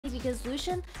because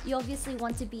Lucian, you obviously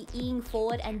want to be Eing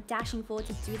forward and dashing forward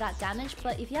to do that damage,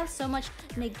 but if you have so much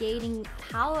negating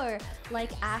power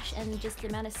like AShe and just the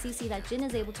amount of CC that Jhin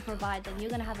is able to provide, then you're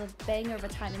going to have a bang over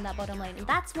time in that bottom lane. And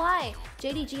that's why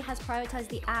JDG has prioritized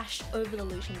the AShe over the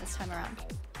Lucian this time around.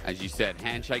 As you said,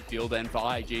 handshake deal then for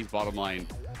IG's bottom lane.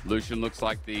 Lucian looks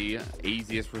like the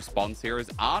easiest response here, as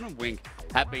Arn and Wink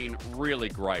have been really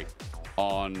great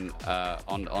on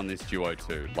this duo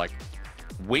too. Like,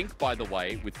 Wink, by the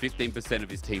way, with 15% of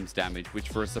his team's damage, which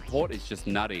for a support is just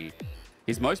nutty.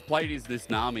 His most played is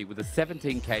this Nami with a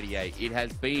 17 KDA. It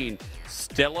has been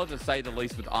stellar, to say the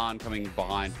least, with Arn coming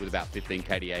behind with about 15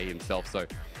 KDA himself. So,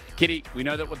 Kitty, we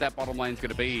know that what that bottom lane is going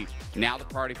to be. Now the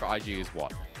priority for IG is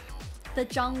what? The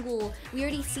jungle. We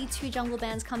already see 2 jungle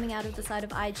bans coming out of the side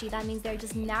of IG. That means they're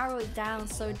just narrowed down,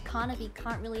 so Kanavi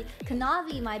can't really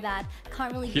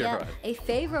get a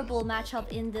favorable matchup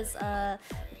in this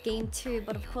game 2.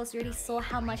 But of course, we already saw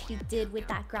how much he did with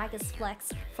that Gragas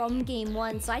flex from game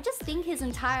 1. So I just think his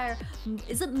entire,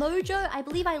 is it mojo? I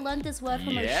believe I learned this word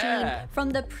from Machine from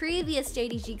the previous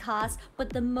JDG cast, but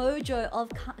the mojo of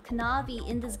Kanavi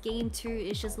in this game 2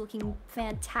 is just looking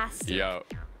fantastic. Yo.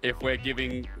 If we're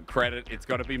giving credit, it's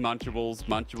got to be Munchables.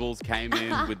 Munchables came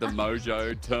in with the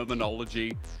mojo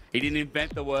terminology. He didn't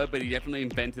invent the word, but he definitely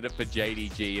invented it for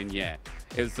JDG. And yeah,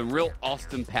 it was some real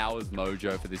Austin Powers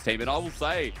mojo for this team. And I will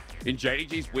say, in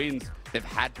JDG's wins, they've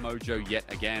had mojo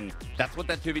yet again. That's what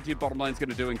that 2v2 bottom lane is going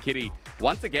to do. And Kitty,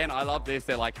 once again, I love this.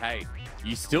 They're like, hey,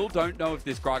 you still don't know if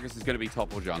this Gragas is going to be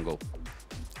top or jungle.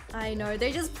 I know,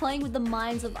 they're just playing with the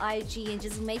minds of IG and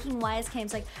just making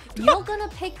YSKMs like, you're gonna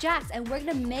pick Jax and we're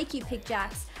gonna make you pick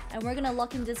Jax and we're gonna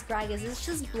lock in this Gragas. It's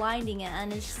just blinding it,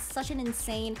 and it's just such an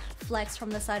insane flex from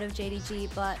the side of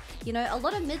JDG. But you know, a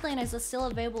lot of mid laners are still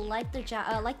available, like the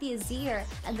Azir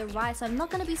and the Ryze. So I'm not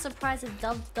gonna be surprised if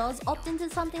Dove does opt into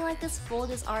something like this for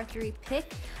this R3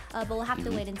 pick, but we'll have to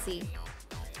wait and see.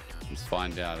 Let's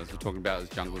find out. As we're talking about, as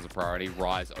jungle as a priority,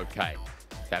 Ryze, okay.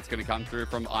 That's going to come through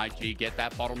from IG. Get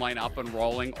that bottom lane up and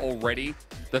rolling already.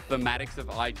 The thematics of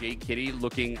IG, Kitty,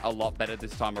 looking a lot better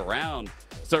this time around.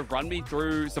 So run me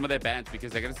through some of their bans,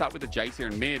 because they're going to start with the Jace here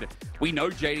in mid. We know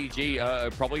JDG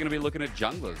are probably going to be looking at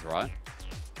junglers, right?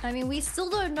 I mean, we still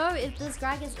don't know if this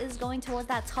Gragas is going towards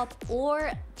that top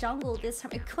or jungle this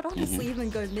time. It could honestly even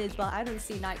go mid, but I don't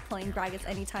see Knight playing Gragas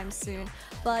anytime soon.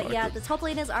 But yeah, the top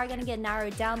laners are going to get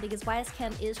narrowed down, because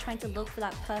YSKM is trying to look for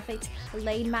that perfect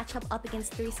lane matchup up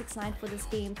against 369 for this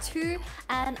game 2.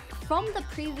 And from the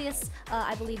previous,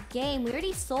 I believe, game, we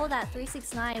already saw that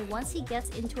 369, once he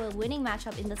gets into a winning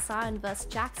matchup in the Sion versus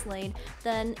Jax lane,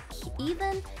 then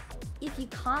even if you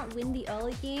can't win the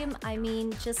early game, I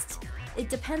mean, just it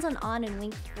depends on Arn and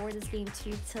Wink for this game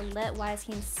 2 to let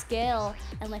YSKM scale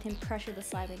and let him pressure the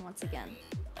side lane once again.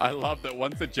 I love that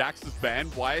once the Jax was banned,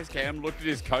 YSKM looked at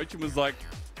his coach and was like,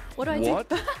 what do I do?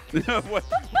 what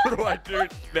do I do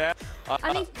now?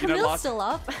 I mean, Camille's still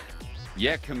up.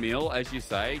 Yeah, Camille, as you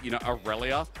say, you know,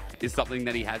 Aurelia is something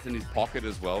that he has in his pocket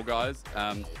as well, guys.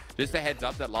 Just a heads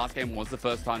up, that last game was the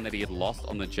first time that he had lost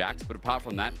on the Jax, but apart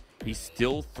from that, he's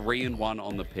still 3-1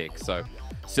 on the pick. So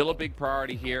still a big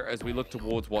priority here as we look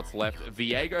towards what's left.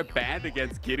 Viego banned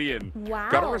against Gideon. Wow.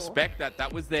 Gotta respect that.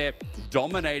 That was their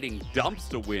dominating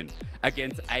dumpster win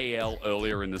against AL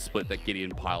earlier in the split that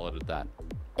Gideon piloted that.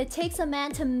 It takes a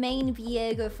man to main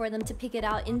Viego for them to pick it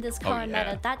out in this current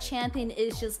meta. That champion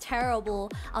is just terrible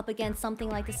up against something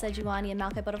like the Sejuani and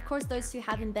Maokai. But of course, those two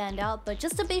have been banned out. But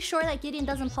just to be sure that Gideon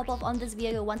doesn't pop off on this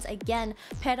Viego once again,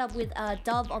 paired up with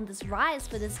Dove on this Ryze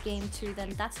for this game 2,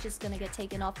 then that's just going to get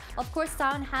taken off. Of course,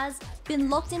 Sion has been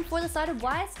locked in for the side of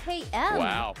YSKM.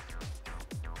 Wow.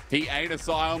 He ain't a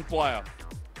Sion player.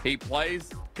 He plays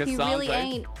Cassante. He really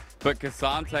ain't. But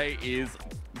Cassante is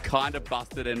kind of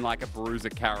busted and like a bruiser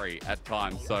carry at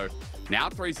times. So now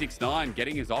 369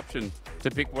 getting his option to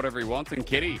pick whatever he wants. And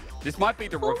Kitty, this might be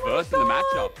the reverse in the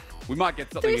matchup. We might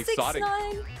get something exciting.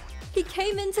 He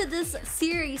came into this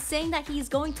series saying that he's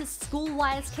going to school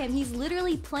YSKM. He's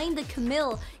literally playing the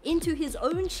Camille into his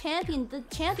own champion. The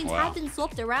champions have been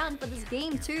swapped around for this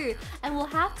game too. And we'll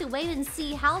have to wait and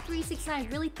see how 369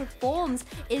 really performs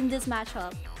in this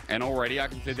matchup. And already I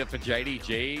can see that for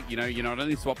JDG, you know, you're not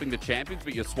only swapping the champions,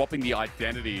 but you're swapping the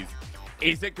identities.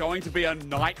 Is it going to be a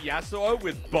Knight Yasuo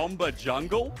with Bomber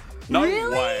Jungle? No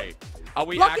way. Are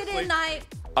we Lock it in, Knight.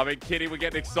 I mean, Kitty, we're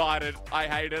getting excited. I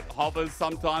hate it. Hovers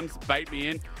sometimes bait me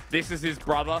in. This is his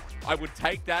brother. I would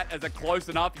take that as a close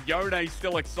enough. Yone's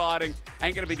still exciting.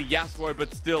 Ain't going to be the Yasuo,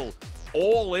 but still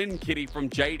all in, Kitty, from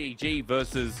JDG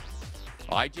versus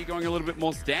IG going a little bit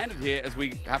more standard here as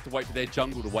we have to wait for their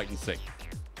jungle to wait and see.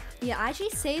 Yeah, AShe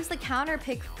saves the counter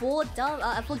pick for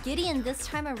Gideon this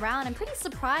time around. I'm pretty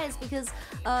surprised because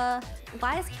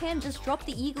YSKM just dropped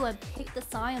the Eagle and picked the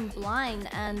Sion blind.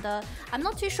 And I'm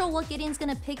not too sure what Gideon's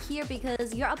going to pick here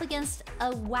because you're up against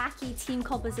a wacky team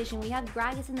composition. We have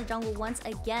Gragas in the jungle once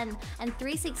again and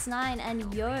 369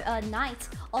 and Knight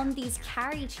on these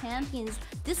carry champions.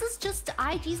 This is just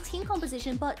IG's team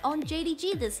composition, but on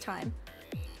JDG this time.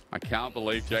 I can't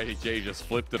believe JDG just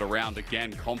flipped it around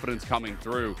again. Confidence coming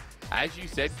through. As you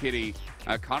said, Kitty,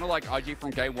 kind of like IG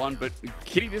from day one, but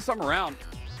Kitty, this time around,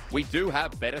 we do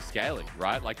have better scaling,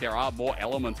 right? Like there are more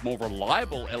elements, more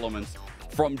reliable elements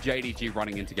from JDG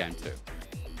running into game 2.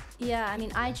 Yeah, I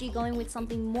mean, IG going with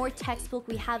something more textbook.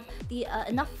 We have the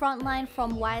enough frontline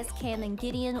from YSKM and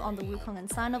Gideon on the Wukong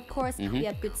and Sion, of course. We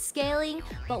have good scaling,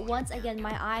 but once again,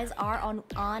 my eyes are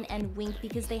on and Wink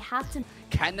because they have to...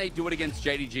 Can they do it against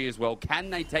JDG as well? Can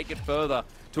they take it further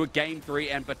to a game 3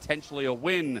 and potentially a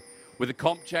win? With a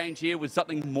comp change here, with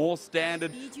something more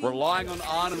standard, relying on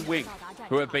Arn and Wink,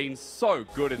 who have been so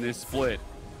good in this split.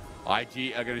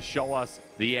 IG are going to show us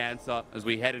the answer as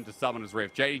we head into Summoner's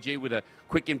Rift. JDG with a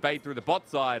quick invade through the bot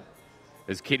side.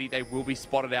 As Kitty, they will be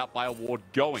spotted out by a ward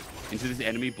going into this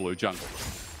enemy blue jungle.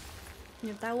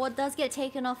 Yeah, that ward does get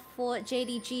taken off for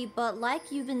JDG, but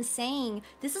like you've been saying,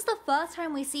 this is the first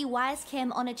time we see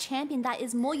YSKM on a champion that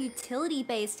is more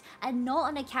utility-based and not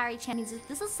on a carry champion. So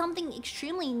this is something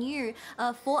extremely new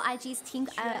for IG's team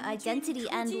identity,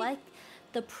 and like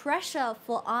the pressure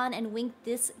for Arn and Wink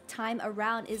this time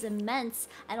around is immense.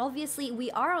 And obviously, we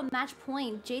are on match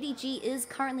point. JDG is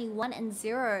currently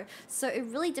 1-0. So it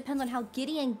really depends on how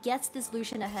Gideon gets this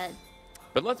Lucian ahead.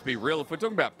 But let's be real. If we're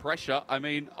talking about pressure, I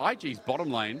mean, IG's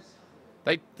bottom lane,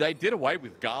 they did away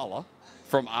with Gala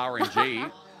from RNG.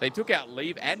 They took out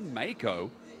Leave and Mako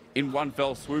in one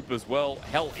fell swoop as well.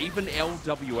 Hell, even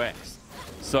LWX.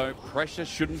 So pressure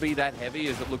shouldn't be that heavy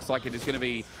as it looks like it is going to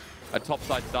be a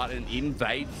topside start, an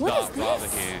invade start rather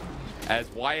here. As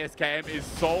YSKM is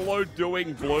solo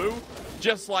doing blue,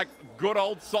 just like good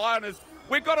old Sion.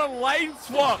 We've got a lane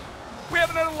swap. We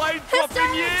haven't had a lane swap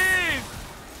in years.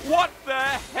 What the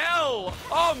hell?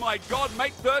 Oh my god,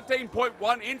 make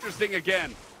 13.1 interesting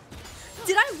again.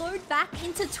 Did I load back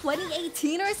into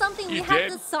 2018 or something? We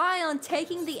had the Sion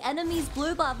taking the enemy's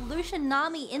blue buff, Lucian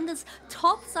Nami in this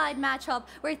topside matchup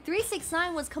where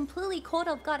 369 was completely caught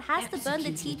off guard, has to burn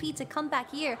the TP to come back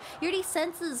here. He already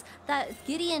senses that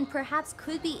Gideon perhaps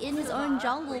could be in his own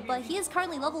jungle, but he is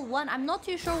currently level 1. I'm not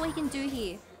too sure what he can do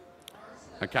here.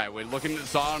 Okay, we're looking at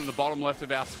Sion on the bottom left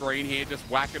of our screen here, just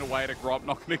whacking away to Grob.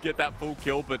 Not going to get that full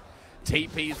kill, but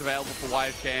TP is available for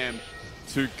YSKM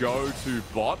to go to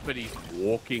bot, but he's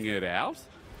walking it out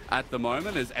at the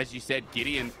moment. As you said,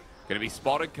 Gideon going to be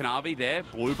spotted. Kanavi there,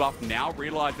 blue buff now,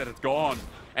 realize that it's gone.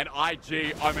 And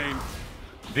IG, I mean,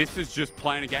 this is just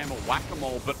playing a game of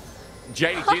whack-a-mole, but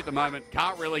JDG at the moment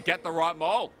can't really get the right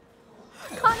mole.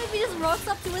 Kanavi just rocks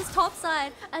up to his top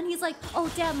side and he's like,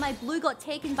 oh damn, my blue got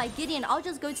taken by Gideon. I'll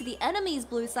just go to the enemy's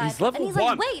blue side. He's level and he's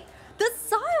 1. like, wait, the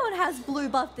Sion has blue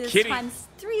buff this time.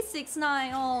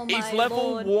 369, oh my He's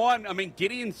level lord. 1. I mean,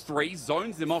 Gideon's 3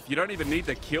 zones him off. You don't even need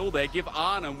the kill there. Give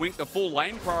Arn and Wink the full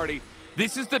lane priority.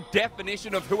 This is the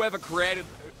definition of whoever created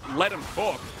let him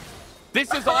cook.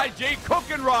 This is IG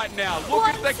cooking right now. Look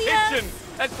at the kitchen.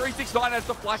 As 369 has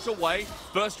to flash away.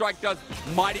 First Strike does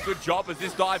mighty good job as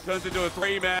this dive turns into a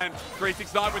 3-man.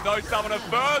 369 with no summoner.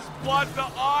 First blood to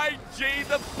IG,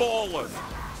 the ballers.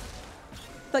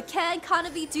 But can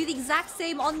Kanavi do the exact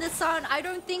same on this Sion? I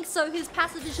don't think so. His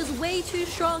passive is just way too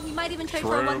strong. He might even trade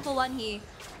for a 1-for-1 here.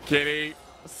 Kitty,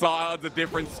 Sion's a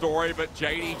different story, but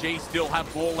JDG still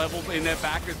have more levels in their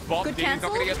back as bot. He's not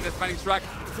going to get this Spanning Strike.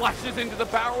 Flashes into the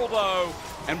barrel though.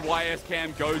 And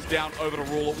YSKM goes down over to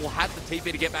Ruler. Will have the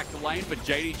TP to get back to lane, but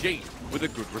JDG with a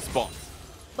good response.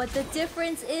 But the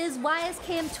difference is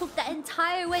YSKM took the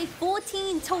entire way,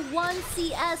 14 to 1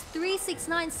 CS,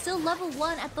 369 still level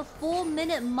 1 at the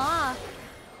 4-minute mark.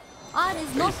 Arn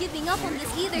is not giving up on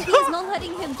this either. He's not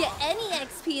letting him get any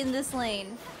XP in this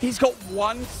lane. He's got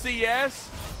 1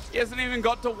 CS. He hasn't even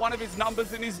got to one of his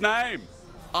numbers in his name.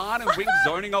 Arn and Wink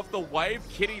zoning off the wave.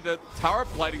 Kitty, the turret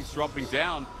plating's dropping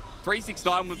down.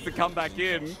 369 wants to come back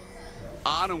in.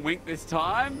 Arn and Wink this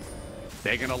time,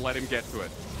 they're going to let him get to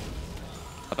it.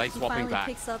 Are they swapping back?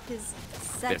 He finally picks up his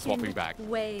They're swapping back.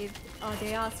 Wave. Oh,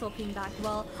 they are swapping back.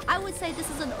 Well, I would say this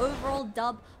is an overall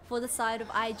dub for the side of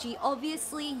IG.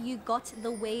 Obviously, you got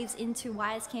the waves into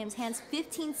YSKM's hands.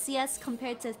 15 CS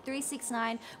compared to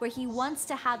 369, where he wants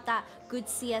to have that good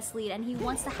CS lead and he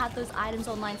wants to have those items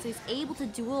online, so he's able to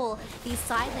duel these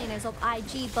side laners of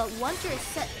IG. But once you're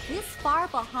set this far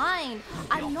behind,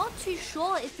 I'm not too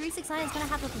sure if 369 is going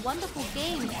to have a wonderful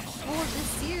game for this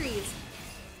series.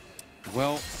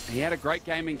 Well, he had a great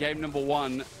game in game number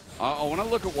 1. I want to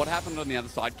look at what happened on the other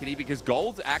side, Kitty, because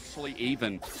gold's actually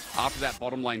even after that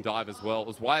bottom lane dive as well.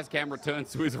 As YSKM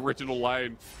returns to his original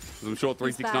lane, as I'm sure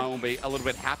 369 will be a little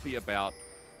bit happy about.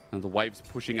 And the waves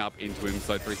pushing up into him,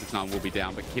 so 369 will be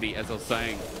down. But Kitty, as I was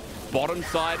saying, bottom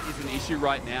side is an issue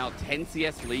right now. 10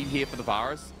 CS lead here for the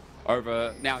Varus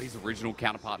over now his original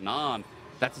counterpart, Nan.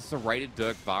 That's a serrated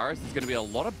Dirk Varus. There's going to be a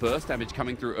lot of burst damage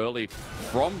coming through early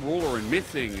from Ruler and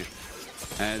missing.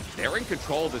 As they're in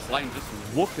control of this lane,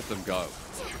 just look at them go.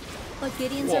 But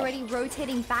Gideon's already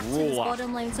rotating back to his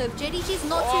bottom lane, so if JDG's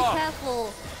not too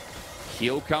careful...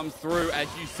 Heal comes through, as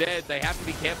you said. They have to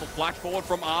be careful. Flash forward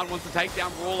from Arn, wants to take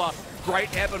down Ruler.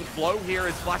 Great ebb and flow here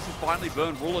as Flash has finally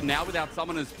burned Ruler, now without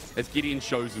summoners, as Gideon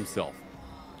shows himself.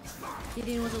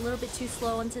 Gideon was a little bit too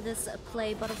slow into this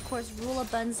play, but of course Ruler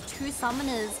burns 2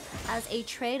 summoners as a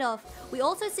trade-off. We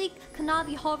also see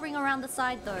Kanavi hovering around the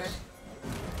side though.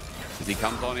 As he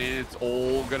comes on in, it's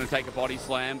all going to take a body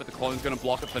slam, but the clone's going to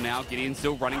block it for now. Gideon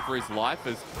still running for his life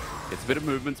as it's a bit of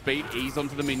movement speed. Ease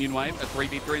onto the minion wave. A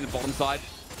 3v3 in the bottom side.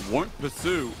 Won't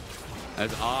pursue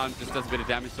as Arn just does a bit of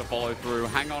damage to follow through.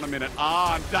 Hang on a minute.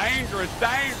 Arn, dangerous,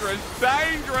 dangerous,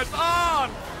 dangerous. Arn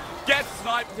gets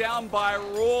sniped down by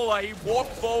Ruler. He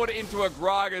walked forward into a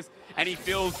Gragas, and he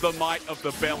feels the might of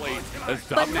the belly. As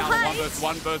done now, the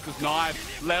 1 versus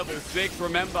knife. Level 6,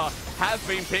 remember, has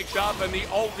been picked up, and the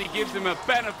ulti gives him a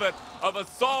benefit of a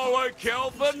solo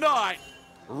kill for Knight.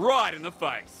 Right in the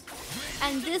face.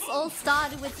 And this all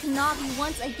started with Kanavi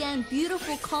once again,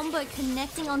 beautiful combo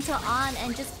connecting onto Arn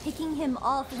and just picking him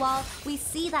off, while we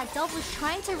see that Dove was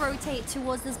trying to rotate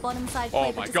towards this bottom side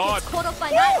play, but just gets caught off by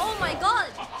Knight. Oh my god!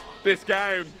 This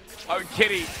game, oh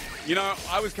Kitty, you know,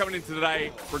 I was coming into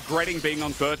today regretting being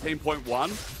on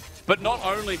 13.1, but not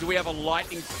only do we have a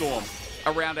lightning storm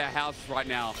around our houses right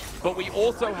now, but we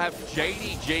also have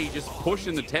JDG just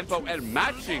pushing the tempo and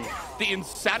matching the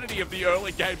insanity of the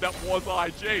early game that was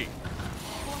IG.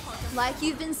 Like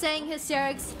you've been saying,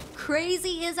 Hysterics,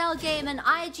 crazy is our game, and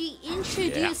IG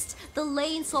introduced the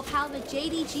lane swap. However,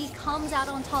 JDG comes out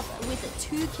on top with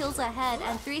 2 kills ahead,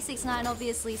 and 369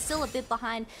 obviously still a bit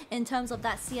behind in terms of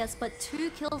that CS, but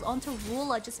 2 kills onto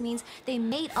Ruler just means they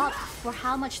made up for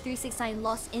how much 369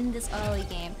 lost in this early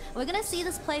game. We're gonna see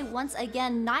this play once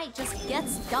again. Knight just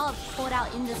gets Dove caught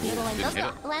out in this middle lane.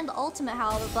 Doesn't land the ultimate,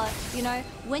 however, but you know,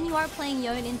 when you are playing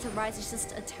Yone into Ryze, it's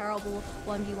just a terrible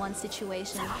 1v1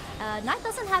 situation. Knight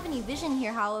doesn't have any vision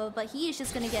here, however, but he is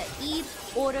just going to get Eve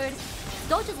ordered.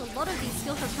 Dodges a lot of these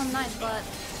skill shots from Knight, but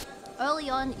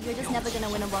early on, you're just never going to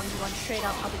win a 1v1 straight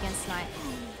up against Knight.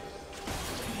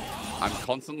 I'm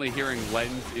constantly hearing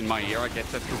Lens in my ear. I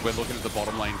guess that's because we're looking at the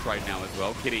bottom lane trade now as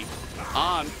well. Kitty,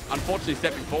 Arn, unfortunately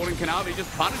stepping forward, and Kanavi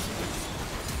just punishes him.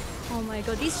 Oh my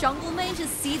god, these jungle mains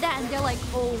just see that and they're like,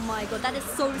 oh my god, that is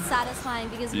so satisfying,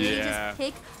 because really just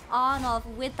pick on off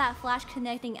with that flash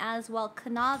connecting as well.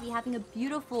 Kanavi having a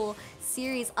beautiful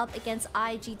series up against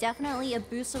IG. Definitely a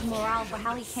boost of morale for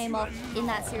how he came off in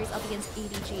that series up against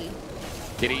ADG.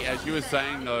 Kitty, as you were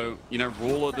saying though, you know,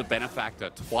 Ruler the benefactor,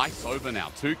 twice over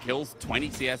now. 2 kills,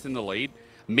 20 CS in the lead.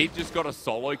 Mid just got a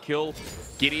solo kill.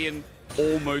 Gideon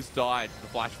almost died. The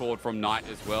flash forward from Knight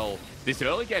as well. This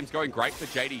early game's going great for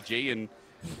JDG, and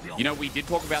you know, we did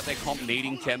talk about their comp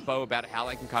needing tempo, about how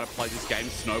they can kind of play this game,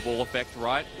 snowball effect,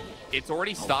 right? It's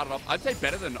already started off, I'd say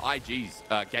better than IG's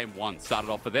game 1 started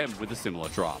off for them with a similar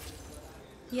draft.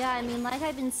 Yeah, I mean, like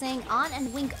I've been saying, Arn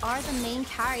and Wink are the main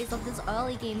carries of this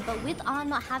early game, but with Arn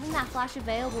not having that flash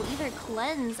available, either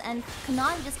Cleanse and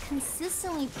Kanavi just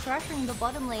consistently pressuring the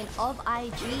bottom lane of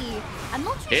IG, I'm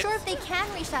not too sure if they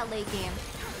can reach that late game.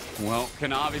 Well,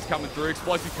 Kanavi's coming through,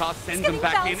 explosive cast sends him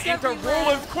back in into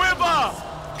Ruler's quiver!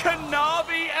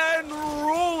 Kanavi and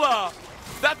Ruler!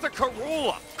 That's a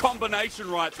Karula combination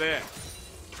right there.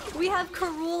 We have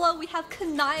Karula, we have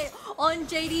Knight on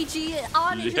JDG.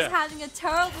 Arn is just having a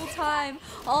terrible time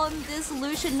on this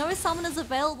Lucian. No summoners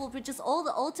available, but just all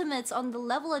the ultimates on the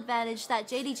level advantage that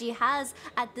JDG has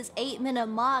at this 8-minute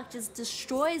mark just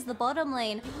destroys the bottom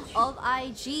lane of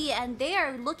IG. And they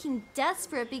are looking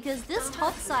desperate because this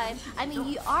top side, I mean,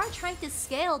 you are trying to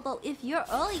scale, but if your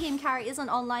early game carry isn't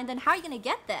online, then how are you going to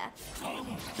get there? I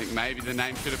think maybe the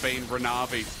name should have been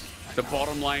Renavi. the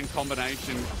bottom lane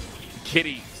combination.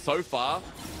 Kitty, so far,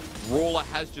 Ruler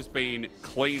has just been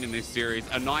clean in this series.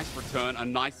 A nice return, a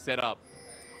nice setup.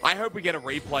 I hope we get a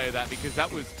replay of that because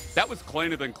that was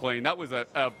cleaner than clean. That was a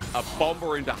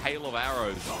bomber into hail of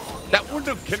arrows. That wouldn't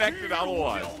have connected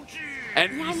otherwise.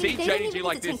 And yeah, you see JDG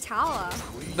like this. Tower.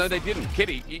 No, they didn't.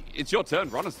 Kitty, it's your turn.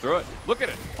 Run us through it. Look at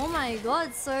it. Oh my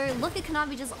god. So look at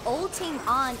Kanavi just ulting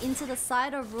on into the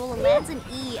side of Ruler. Lands an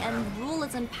E and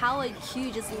Ruler's empowered Q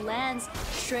just lands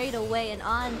straight away. And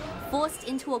on forced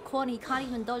into a corner. He can't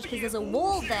even dodge because there's a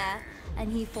wall there.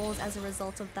 And he falls as a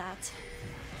result of that.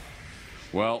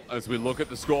 Well, as we look at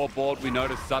the scoreboard, we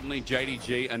notice suddenly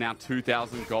JDG are now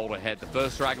 2,000 gold ahead. The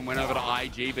first dragon went over to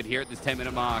IG, but here at this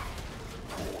 10-minute mark,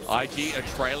 IG are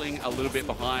trailing a little bit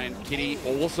behind. Kitty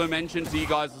also mentioned to you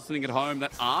guys listening at home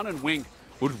that Arn and Wink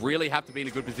would really have to be in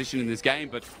a good position in this game,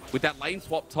 but with that lane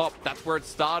swap top, that's where it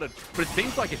started. But it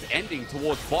seems like it's ending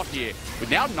towards bot here, with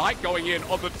now Knight going in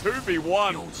on the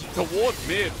 2v1 towards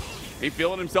mid. He's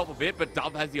feeling himself a bit, but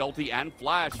Dove has the ulti and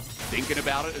flash. Thinking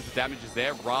about it as the damage is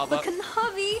there, rather. Look at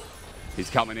Kanavi. He's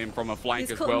coming in from a flank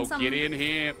as well. Gideon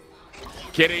here.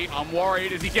 Kitty, I'm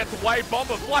worried as he gets away.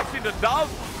 Bomber flash into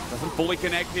Dove. Doesn't fully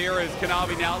connect here as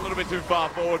Kanavi now a little bit too far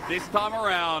forward. This time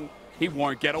around, he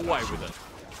won't get away with it.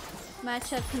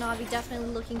 Matchup Kanavi definitely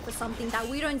looking for something that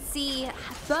we don't see.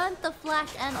 Burnt the flash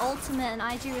and ultimate, and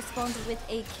IG responded with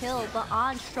a kill, but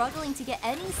Arn struggling to get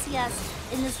any CS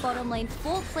in this bottom lane.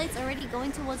 4 plates already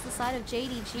going towards the side of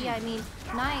JDG. I mean,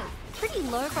 Knight pretty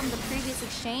low from the previous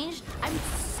exchange. I'm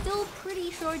still pretty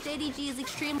sure JDG is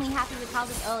extremely happy with how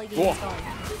this early game is going.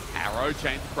 Arrow,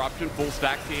 Chains of Corruption, full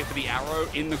stacks here for the arrow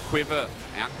in the quiver.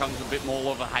 Out comes a bit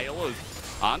more of a hail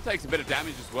as Arn takes a bit of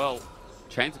damage as well.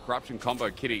 Chains of Corruption combo,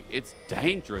 Kitty, it's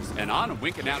dangerous. And Arn and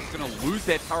Wink are now just going to lose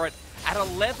their turret at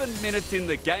 11 minutes in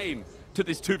the game to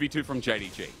this 2v2 from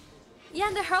JDG. Yeah,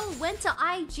 and the Herald went to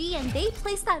IG and they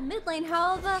placed that mid lane.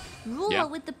 However, Ruler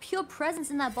with the pure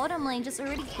presence in that bottom lane just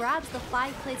already grabs the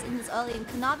 5 plates in this early. And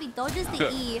Kanavi dodges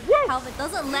the E. However,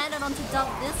 doesn't land it onto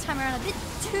Dove this time around. A bit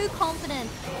too confident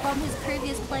from his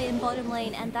previous play in bottom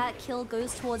lane. And that kill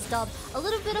goes towards Dove. A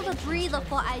little bit of a breather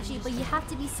for IG, but you have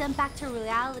to be sent back to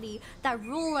reality that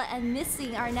Ruler and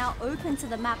Missing are now open to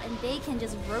the map and they can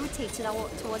just rotate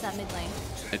towards that mid lane.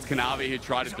 It's Kanavi who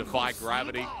tried to defy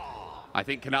gravity. I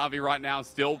think Kanavi right now is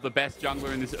still the best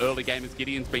jungler in this early game as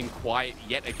Gideon's been quiet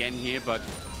yet again here, but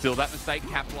still that mistake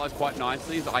capitalized quite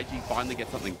nicely as IG finally gets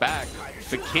something back.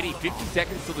 But Kitty, 50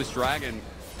 seconds to this dragon,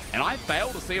 and I fail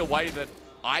to see a way that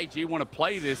IG want to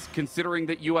play this considering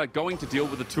that you are going to deal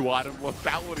with a 2-item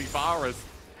lethality Varus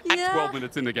at 12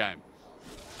 minutes in the game.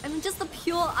 I mean, just the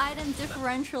pure item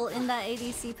differential in that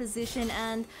ADC position,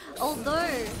 and although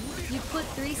you put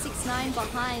 369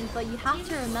 behind, but you have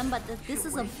to remember that this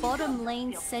is a bottom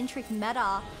lane centric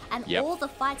meta, and all the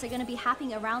fights are going to be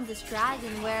happening around this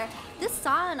dragon, where this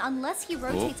Sion, unless he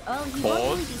rotates early, he won't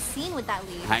really be seen with that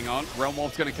lead. Hang on, Realm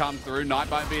Wolf's going to come through. Knight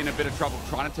might be in a bit of trouble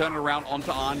trying to turn it around onto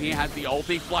Arn. He has the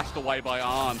ulti flashed away by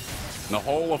Arn. And the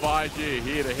whole of IG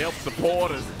here to help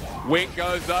supporters. Wink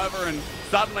goes over and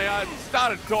suddenly I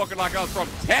started talking like I was from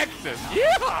Texas.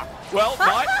 Yeah! Well,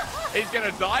 Knight, he's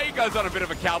going to die. He goes on a bit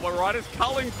of a cowboy ride. He's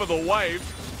culling for the waves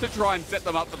to try and set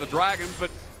them up for the dragon,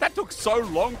 but that took so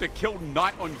long to kill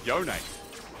Knight on Yone.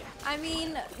 I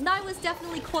mean, Knight was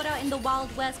definitely caught out in the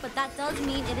Wild West, but that does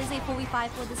mean it is a 4v5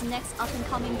 for this next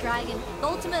up-and-coming dragon. The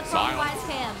ultimate from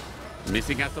YSKM.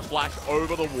 Missing has to flash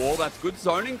over the wall. That's good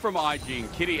zoning from IG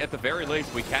and Kitty. At the very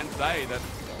least, we can say that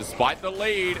despite the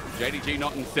lead, JDG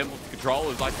not in semblance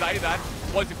control. As I say that,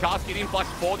 explosive cast, Gideon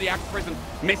flashes forward, the axe prison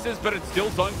misses, but it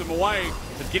still zones him away.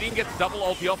 As Gideon gets double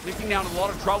ulti off, Missing now in a lot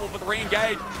of trouble, but the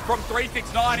re-engage from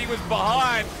 369, he was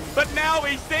behind, but now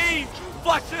he sees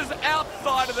flashes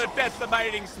outside of the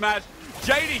decimating smash.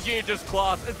 JDG just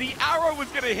classed as the arrow was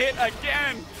going to hit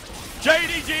again.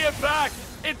 JDG are back.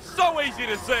 It's so easy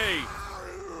to see.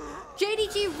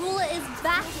 JDG Ruler is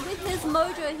back with his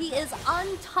mojo. He is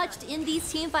untouched in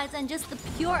these teamfights, and just the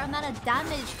pure amount of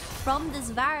damage from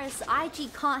this Varus,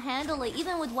 IG can't handle it.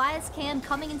 Even with YSKM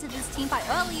coming into this teamfight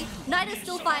early, Knight is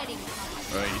still fighting.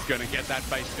 He's going to get that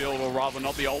base field, or rather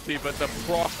not the ulti, but the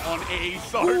proc on E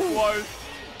so close.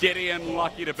 Gideon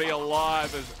lucky to be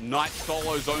alive as Knight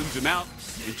solo zones him out.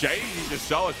 And JDG just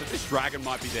show us that this dragon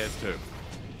might be theirs too.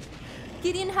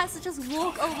 Gideon has to just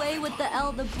walk away with the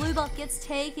L. The blue buff gets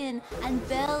taken and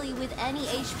barely with any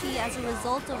HP as a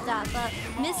result of that. But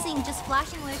Missing just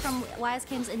flashing away from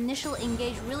YSKM's initial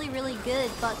engage, really, really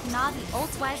good. But Kanavi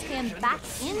ults YSKM back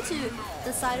into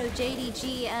the side of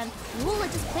JDG, and Ruler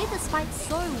just played this fight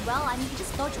so well. I mean, he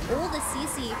just dodged all the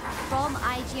CC from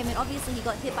IG. I mean, obviously he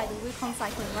got hit by the Wukong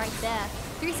cycling right there.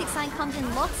 369 comes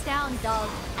in, locks down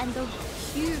Dove, and the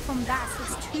Q from that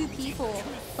hits 2 people.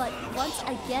 But once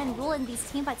again, Rule in these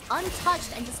teamfights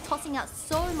untouched and just tossing out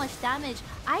so much damage.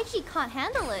 IG can't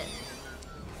handle it.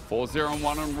 4-0 on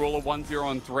 1 on Ruler, 1-0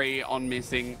 on 3 on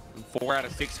Missing. 4 out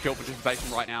of 6 kill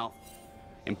participation right now.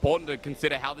 Important to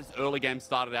consider how this early game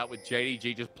started out with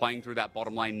JDG just playing through that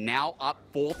bottom lane. Now up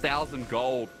 4,000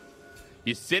 gold.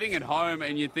 You're sitting at home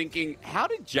and you're thinking, how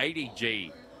did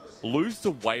JDG lose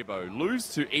to Weibo,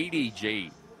 lose to EDG?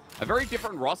 A very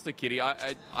different roster, Kitty.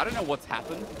 I don't know what's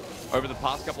happened over the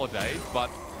past couple of days,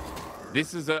 but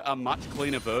this is a much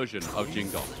cleaner version of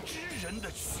Jingdong.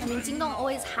 I mean, Jingdong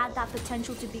always had that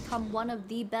potential to become one of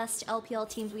the best LPL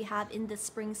teams we have in the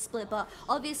spring split, but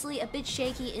obviously a bit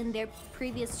shaky in their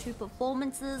previous 2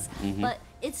 performances. But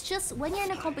it's just, when you're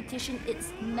in a competition,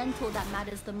 it's mental that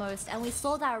matters the most. And we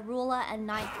saw that Ruler and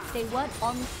Knight, they weren't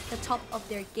on the top of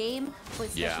their game, for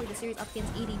especially the series up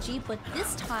against EDG. But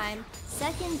this time,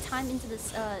 second time into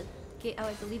this, I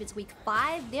believe it's week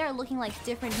 5, they are looking like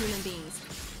different human beings.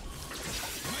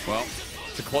 Well,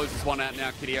 to close this one out now,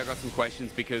 Kitty, I got some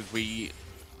questions because we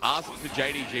asked for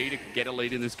JDG to get a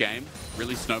lead in this game,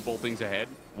 really snowball things ahead.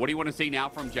 What do you want to see now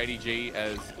from JDG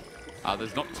as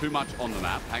there's not too much on the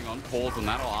map? Hang on, pause on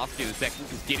that. I'll ask you in a second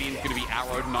because Gideon's going to be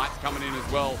arrowed. Knight's coming in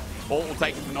as well. Ball will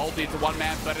take it to Nolty. It's a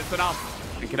one-man, but it's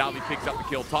enough. And Kanavi picks up the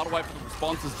kill. Tidal wave for the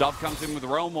responses. Dove comes in with the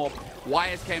Realm Warp.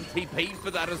 YSKM TP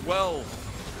for that as well.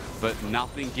 But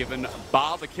nothing given,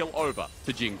 bar the kill over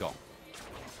to Jingdong.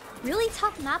 Really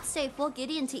tough map state for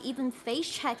Gideon to even face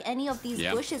check any of these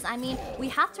bushes. I mean, we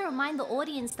have to remind the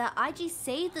audience that IG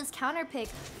saved this counter pick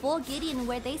for Gideon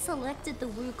where they selected the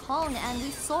Wukong, and we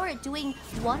saw it doing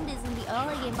wonders in the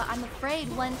early game. But I'm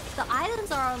afraid when the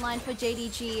items are online for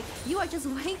JDG, you are just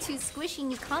way too squishy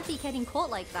and you can't be getting caught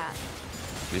like that.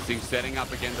 Missing setting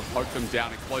up again to poke them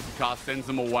down. Explosive cast sends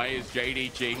them away as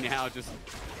JDG now just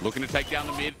looking to take down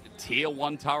the mid tier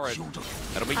 1 turret.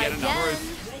 That'll be yet another.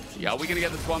 Yeah, we're going to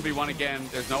get this 1v1 again.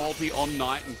 There's no ulti on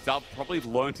Knight, and Dove probably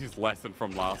learned his lesson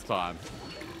from last time.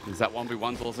 Is that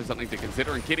 1v1's also something to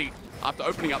consider? And Kitty, after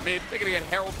opening up mid, they're going to get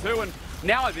Herald too. And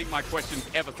now I think my question's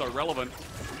ever so relevant.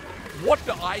 What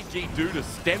do IG do to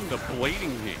stem the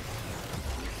bleeding here?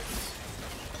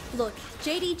 Look,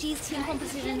 JDG's team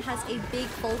composition has a big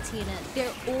faulty in it.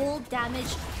 They're all damage,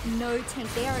 no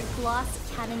tank. They are a glass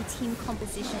cannon team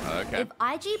composition. Okay. If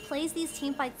IG plays these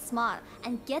team fights smart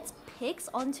and gets picks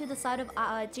onto the side of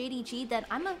JDG, then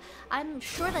I'm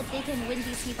sure that they can win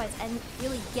these team fights and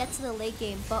really get to the late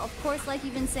game. But of course, like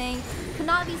you've been saying,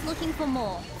 Kanavi's looking for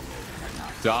more.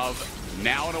 Dove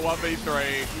now in a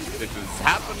 1v3. This has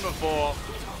happened before.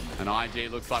 And IG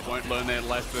looks like won't learn their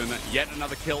lesson. Yet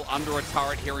another kill under a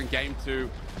turret here in game 2.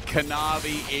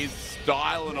 Kanavi is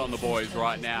styling on the boys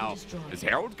right now. As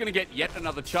Herald's going to get yet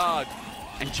another charge.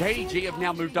 And JDG have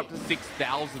now moved up to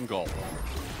 6,000 gold.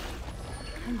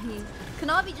 I mean,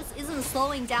 Kanavi just isn't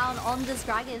slowing down on this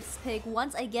Gragas pick.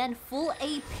 Once again, full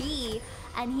AP.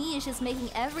 And he is just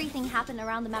making everything happen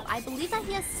around the map. I believe that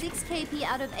he has 6 KP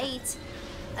out of 8.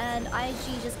 And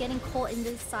IG just getting caught in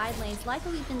the side lanes. Like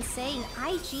we've been saying,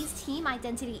 IG's team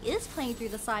identity is playing through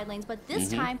the side lanes, but this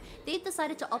time they've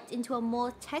decided to opt into a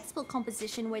more textbook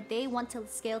composition where they want to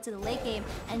scale to the late game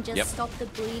and just stop the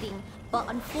bleeding. But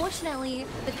unfortunately,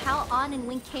 with how An and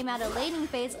Wink came out of laning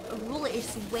phase, Ruler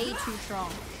is way too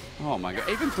strong. Oh my god,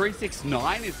 even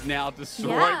 369 is now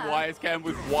destroyed YSKM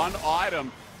with 1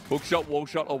 item. Hookshot,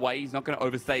 wallshot away. He's not going to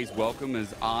overstay his welcome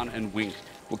as An and Wink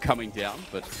were coming down,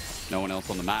 but no one else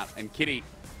on the map. And Kitty,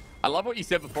 I love what you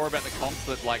said before about the comps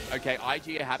that, like, okay,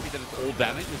 IG are happy that it's all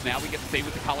damage, as now we get to see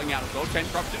with the culling out as well. Chain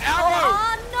corruption, arrow!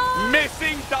 Oh, no!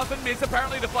 Missing, doesn't miss,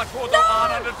 apparently the flash forward.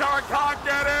 An under turret, can't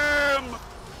get him!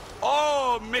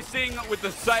 Oh, Missing with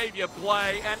the savior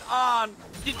play, and An,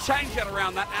 you change that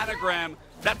around, that anagram,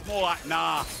 that's more like,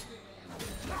 nah.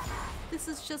 This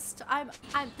is just,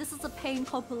 this is a pain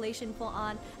compilation for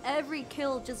An. Every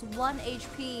kill, just 1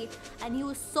 HP, and he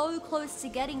was so close to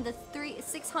getting the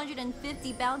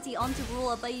 650 bounty onto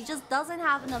Ruler, but he just doesn't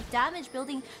have enough damage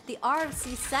building the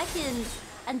RFC second,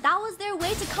 and that was their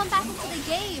way to come back into the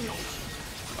game.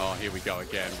 Oh, here we go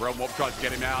again. Realm Warp tries to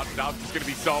get him out. Dove's just going to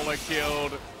be solo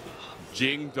killed.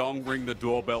 Jingdong ring the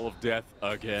doorbell of death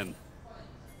again.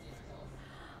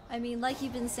 I mean, like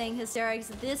you've been saying, Hysterics,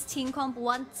 this team comp,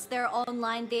 once they're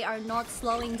online, they are not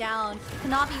slowing down.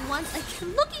 Kanavi once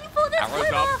again looking for this Arrows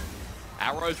winner. up.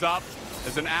 Arrows up.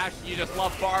 There's an Ashe. You just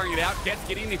love firing it out. Gets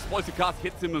getting the explosive cast,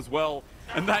 hits him as well.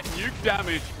 And that nuke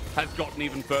damage has gotten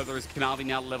even further as Kanavi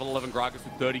now level 11 Gragas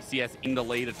with 30 CS in the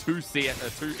lead. A 2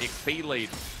 XP lead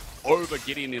over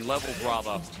Gideon in levels,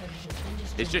 rather.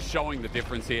 It's just showing the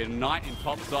difference here. Knight in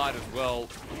top side as well.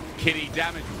 Kitty,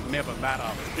 damage will never matter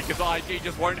because IG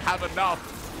just won't have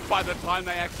enough by the time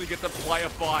they actually get to play a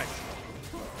fight.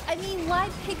 I mean, why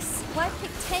pick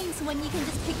tanks when you can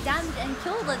just pick damage and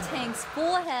kill the tank's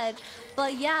forehead?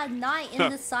 But yeah, Knight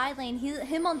in the side lane,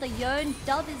 him on the Yone,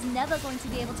 Dove is never going to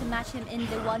be able to match him in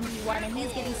the 1v1, and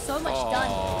he's getting so much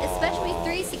done, especially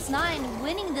 369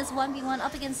 winning this 1v1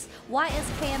 up against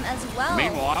YSKM as well.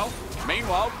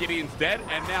 Meanwhile, Gideon's dead,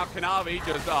 and now Kanavi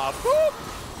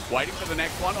just waiting for the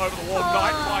next one over the wall.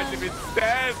 Knight finds him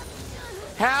instead.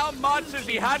 How much has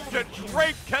he had to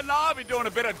drink? Kanavi doing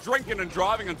a bit of drinking and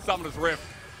driving on Summoner's Rift.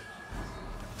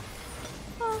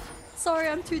 Sorry,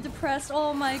 I'm too depressed.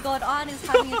 Oh my god, Arn is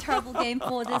having a terrible game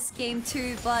for this game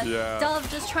too, but Dove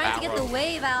just trying to get the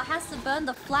wave out, has to burn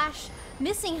the flash.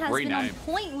 Missing has been on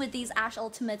point with these AShe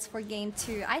ultimates for game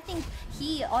 2. I think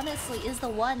he honestly is the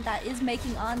one that is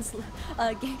making Arn's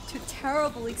game 2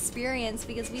 terrible experience,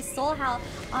 because we saw how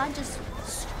Arn just,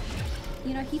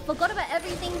 you know, he forgot about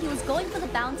everything. He was going for the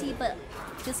bounty, but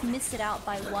just missed it out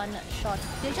by one shot.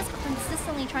 They're just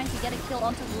consistently trying to get a kill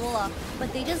onto Ruler,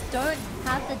 but they just don't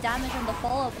have the damage on the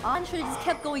follow-up. Arn should have just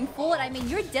kept going forward. I mean,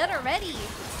 you're dead already.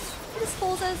 This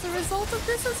falls as a result of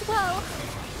this as well.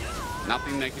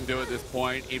 Nothing they can do at this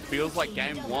point. It feels like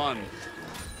game 1,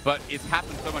 but it's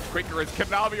happened so much quicker as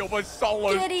Kanavi almost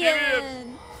solos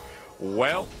Gideon.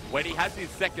 Well, when he has his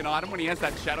second item, when he has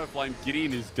that Shadow Flame,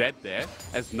 Gideon is dead there,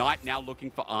 as Knight now looking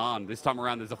for Arn. This time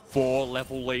around, there's a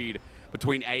 4-level lead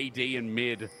between AD and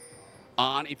mid.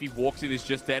 Arn, if he walks in, is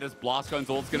just dead, as Blastgone's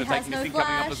ult's going to take Missing coming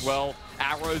up as well.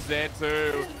 Arrow's there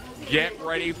too. Get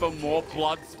ready for more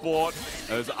blood sport,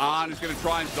 as Arn is going to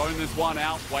try and zone this one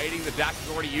out. Waiting, the dash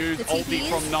is already used. Ulti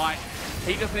from Knight.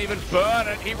 He doesn't even burn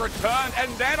it. He returns,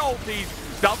 and then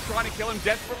ultis. Dove trying to kill him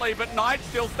desperately, but Knight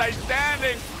still stays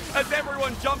standing as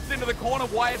everyone jumps into the corner.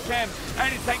 YSKM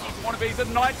and he's taking his wannabes,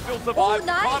 and Knight still survives.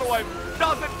 Tidal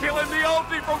doesn't kill him. The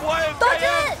ulti from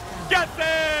YSKM gets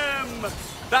him.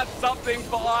 That's something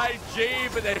for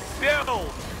IG, but they're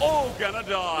still all gonna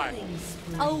die.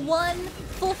 A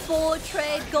 1-for-4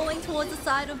 trade going towards the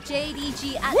side of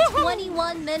JDG at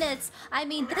 21 minutes. I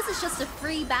mean, this is just a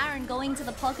free Baron going to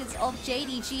the pockets of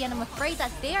JDG, and I'm afraid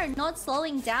that they are not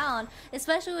slowing down,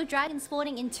 especially with Dragon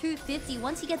spawning in 250.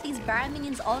 Once you get these Baron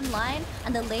minions online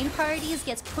and the lane priorities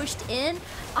gets pushed in,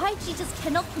 IG just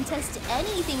cannot contest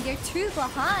anything. They're too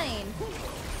behind.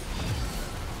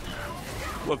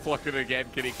 Let's look at it again,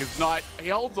 Kitty, because Knight, he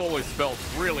holds all his spells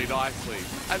really nicely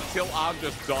until Arn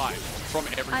just dies from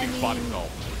everything but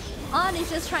himself. Arn is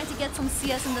just trying to get some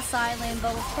CS in the side lane,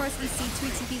 but of course we see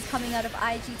 2 TPs coming out of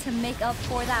IG to make up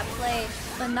for that play.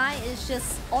 But Knight is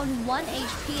just on 1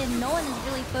 HP and no one is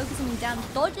really focusing him down.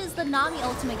 Dodges the Nami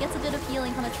ultimate, gets a bit of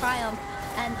healing from the Triumph,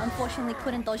 and unfortunately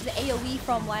couldn't dodge the AoE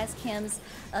from YSKM's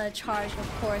charge,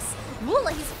 of course.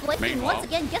 Ruler, he's flanking once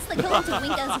again, gets the kill into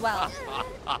Wink as well.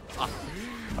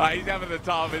 He's having the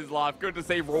time of his life. Good to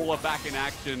see Ruler back in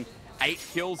action. 8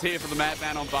 kills here for the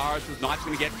Madman on Varus, as Knight's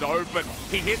going to get dove, but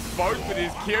he hits both with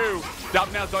his Q.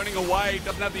 Dove now zoning away,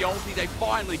 doesn't have the ulti. They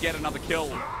finally get another kill.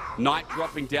 Knight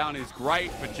dropping down is great,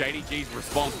 but JDG's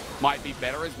response might be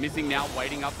better, as Missing now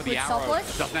waiting up for the arrow.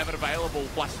 Doesn't have it available.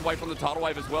 Flashes away from the tidal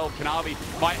wave as well. Kanavi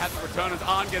might have the return as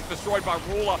Arn gets destroyed by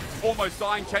Ruler. Almost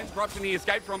dying. Chance corruption he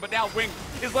escaped from, but now Wink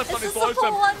is left on his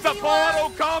lonesome.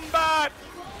 Support combat!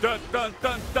 Dun dun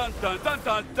dun dun dun dun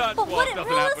dun dun. But well, it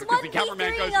doesn't happen because the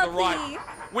cameraman goes to the right.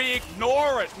 We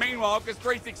ignore it. Meanwhile, because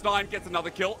 369 gets another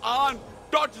kill, Arn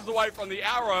dodges away from the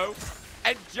arrow,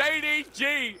 and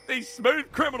JDG, these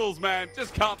smooth criminals, man,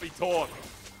 just can't be taught.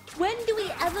 When do we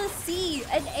ever see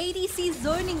an ADC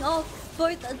zoning off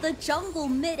both the jungle,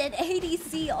 mid, and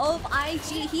ADC of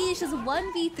IG? He is just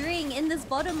 1v3ing in this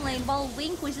bottom lane, while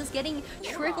Wink was just getting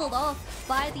trickled off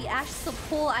by the AShe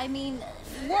support. I mean,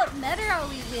 what meta are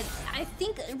we with? I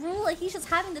think Ruler, he's just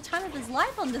having the time of his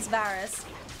life on this Varus.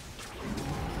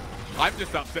 I'm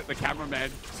just upset the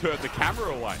cameraman turned the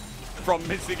camera away from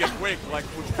Missing and Wink. Like,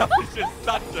 that was just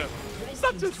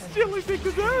such a silly thing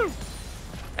to do.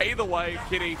 Either way,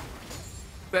 Kitty,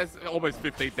 there's almost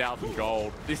 15,000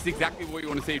 gold. This is exactly what you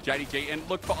want to see of JDG. And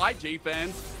look, for IG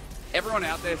fans, everyone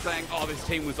out there saying, oh, this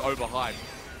team was overhyped.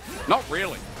 Not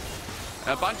really.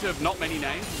 A bunch of not many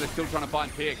names, they're still trying to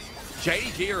find picks.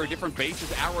 JDG are a different beast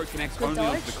as Arrow connects only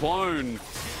onto the clone.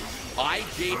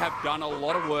 IG have done a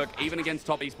lot of work, even against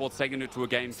top esports, taking it to a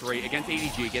game 3, against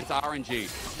EDG, against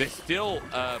RNG. They're still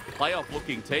a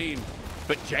playoff-looking team,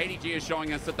 but JDG is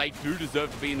showing us that they do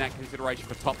deserve to be in that consideration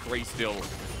for top 3 still.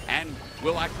 And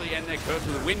will actually end their curse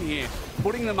with a win here,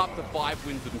 putting them up to 5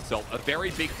 wins themselves. A very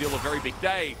big deal, a very big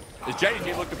day as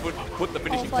JDG look to put the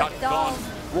finishing touches on.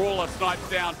 Brawler snipes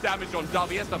down, damage on Dove.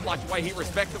 He has to flash away, he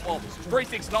respects it well.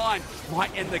 369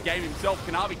 might end the game himself.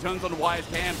 Kanavi turns on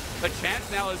YSKM. The chance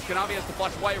now is Kanavi has to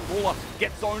flash away and Brawler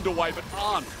gets zoned away, but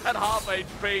Arn at half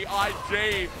HP,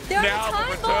 IG. Now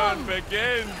the return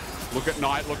begins. Look at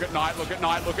Knight, look at Knight, look at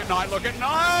Knight, look at Knight, look at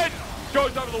Knight!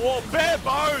 Goes over the wall, bare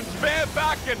bones, bare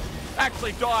back, and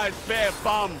actually dies bare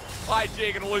bum. IG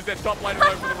are going to lose their top lane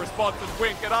over the response as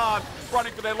Wink and Arn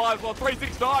running for their lives while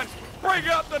 369 bring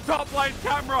up the top lane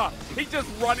camera. He's just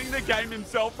running the game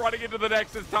himself, running into the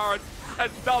Nexus turrets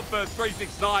as Dubburst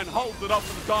 369 holds it up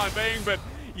for the time being, but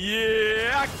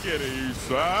yeah, kitty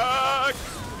sack.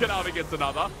 Kanavi gets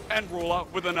another, and Ruler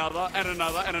with another, and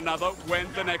another, and another.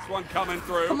 When's the next one coming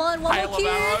through? Come on, one Hail more of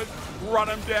arrows, run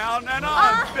him down, and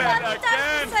I'm dead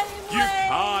again. You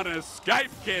can't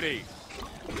escape, kitty.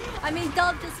 I mean,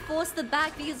 Dub just forced the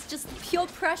back because just pure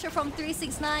pressure from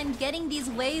 369, getting these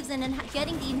waves in and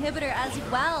getting the inhibitor as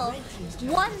well.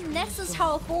 One Nexus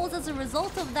tower falls as a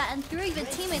result of that, and 3 of your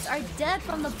teammates are dead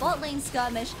from the bot lane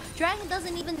skirmish. Dragon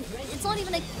doesn't even, it's not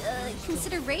even a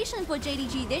consideration for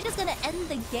JDG. They're just gonna end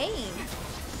the game.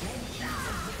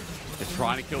 They're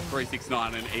trying to kill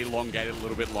 369 and elongate it a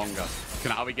little bit longer.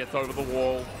 Kanavi gets over the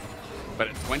wall. But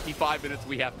at 25 minutes,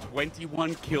 we have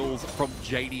 21 kills from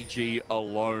JDG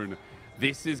alone.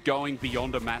 This is going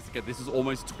beyond a massacre. This is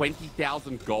almost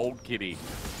 20,000 gold, kitty.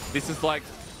 This is like,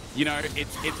 you know,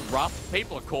 it's rough.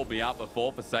 People have called me out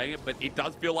before for saying it, but it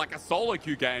does feel like a solo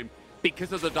queue game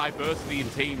because of the diversity in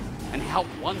teams and how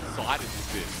one-sided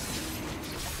this is.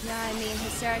 Yeah, I mean,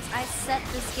 Hysterics, I set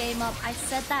this game up. I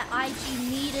said that IG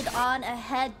needed on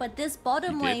ahead, but this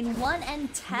bottom lane, 1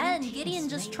 and 10, Gideon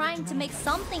just trying to make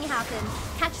something happen,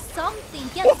 catch something,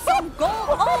 get some gold.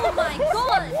 Oh my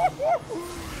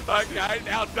god! Okay,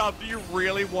 now Dub, do you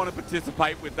really want to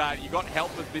participate with that? You got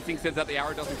help with missing, says that the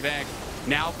arrow doesn't connect.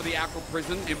 Now for the Aqua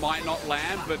Prison, it might not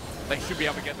land, but they should be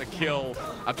able to get the kill.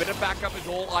 A bit of backup is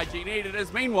all IG needed,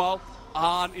 as meanwhile,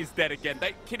 Arn is dead again.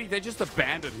 Kitty, they just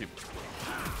abandoned him.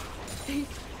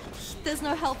 There's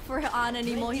no help for Arn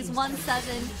anymore. He's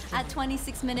 1-7 at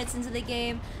 26 minutes into the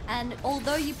game, and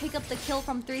although you pick up the kill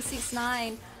from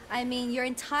 369, I mean, your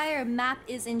entire map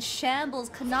is in shambles.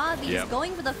 Kanavi is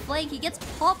going for the flank. He gets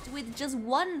popped with just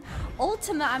one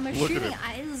ultimate, I'm assuming.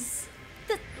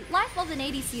 The life of an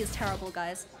ADC is terrible,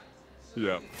 guys.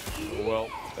 Yeah. Well,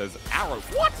 as arrow.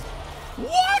 What?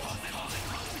 What?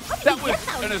 That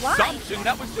was an assumption.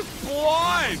 That was just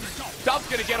blind. Dub's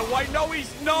gonna get away. No,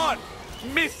 he's not.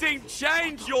 Missing.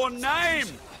 Change your name.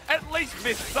 At least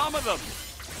miss some of them.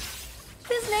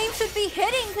 His name should be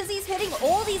hitting because he's hitting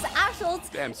all these AShe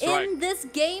ults in this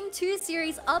Game 2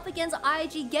 series up against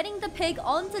IG, getting the pig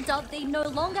onto Dub. They no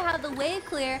longer have the wave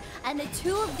clear, and the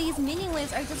 2 of these minion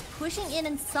waves are just pushing in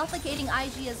and suffocating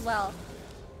IG as well.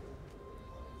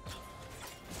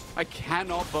 I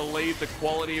cannot believe the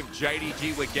quality of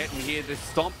JDG we're getting here. This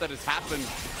stomp that has happened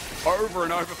over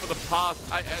and over for the past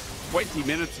 20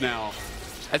 minutes now.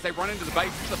 As they run into the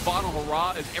base, the final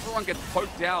hurrah as everyone gets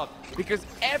poked out because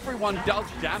everyone does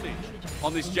damage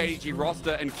on this JDG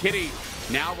roster. And Kitty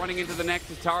now running into the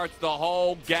Nexus turrets. The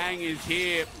whole gang is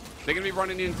here. They're going to be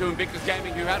running into Invictus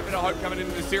Gaming, who had a bit of hope coming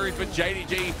into the series, but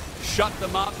JDG shut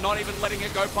them up, not even letting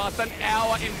it go past an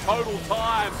hour in total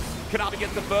time. Kanavi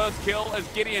gets the first kill as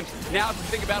Gideon now has to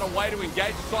think about a way to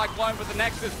engage the Cyclone, but the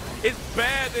Nexus is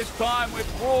bare this time with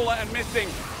Brawler and missing,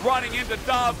 running into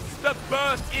Dove. The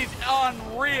burst is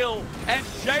unreal, and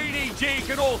JDG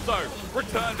can also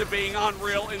return to being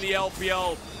unreal in the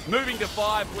LPL. Moving to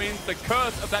 5 wins, the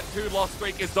curse of that 2-loss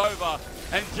streak is over,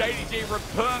 and JDG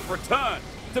return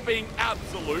to being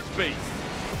absolute beast.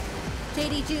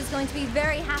 JDG is going to be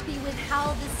very happy with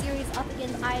how this series up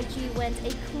against IG went.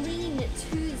 A clean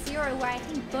 2-0 where I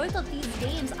think both of these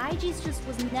games, IG's just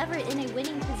was never in a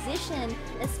winning position,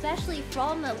 especially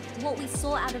from what we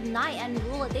saw out of Knight and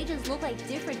Ruler. They just look like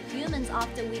different humans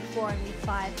after week 4 and week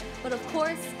 5. But of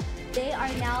course, they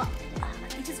are now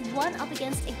they just won up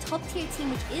against a top tier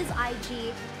team, which is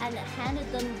IG, and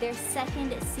handed them their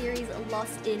 2nd series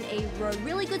loss in a row.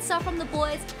 Really good stuff from the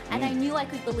boys, and I knew I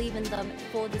could believe in them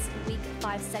for this week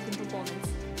 5 second performance.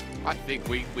 I think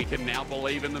we can now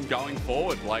believe in them going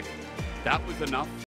forward. Like, that was enough.